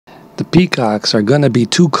The Peacocks are going to be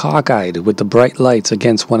too cockeyed with the bright lights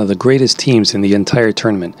against one of the greatest teams in the entire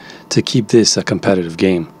tournament to keep this a competitive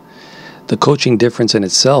game. The coaching difference in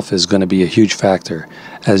itself is going to be a huge factor,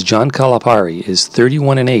 as John Calipari is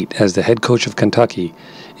 31-8 as the head coach of Kentucky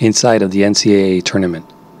inside of the NCAA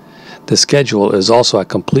tournament. The schedule is also at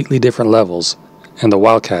completely different levels, and the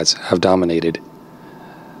Wildcats have dominated.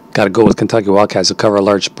 Got to go with Kentucky Wildcats to cover a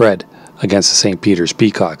large spread against the St. Peter's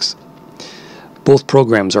Peacocks. Both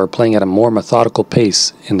programs are playing at a more methodical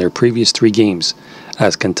pace in their previous 3 games,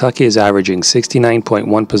 as Kentucky is averaging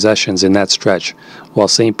 69.1 possessions in that stretch, while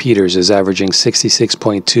St. Peter's is averaging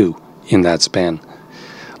 66.2 in that span.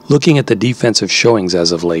 Looking at the defensive showings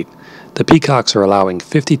as of late, the Peacocks are allowing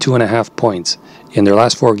 52.5 points in their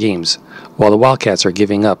last 4 games, while the Wildcats are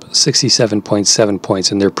giving up 67.7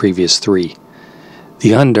 points in their previous 3.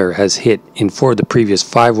 The under has hit in 4 of the previous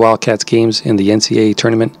 5 Wildcats games in the NCAA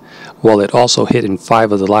tournament, while it also hit in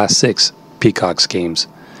 5 of the last 6 Peacocks games.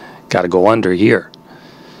 Gotta go under here.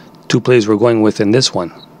 2 plays we're going with in this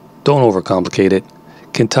one. Don't overcomplicate it.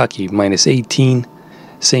 Kentucky minus 18.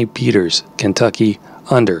 St. Peter's, Kentucky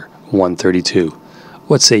under 132.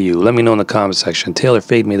 What say you? Let me know in the comment section. Taylor,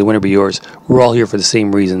 fade, may the winner be yours. We're all here for the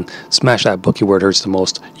same reason. Smash that bookie where it hurts the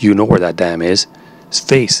most. You know where that damn is. His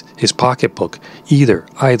face, his pocketbook, either,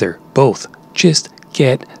 both. Just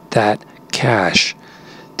get that cash.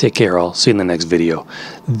 Take care all. See you in the next video.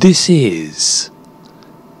 This is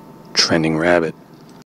Trending Rabbit.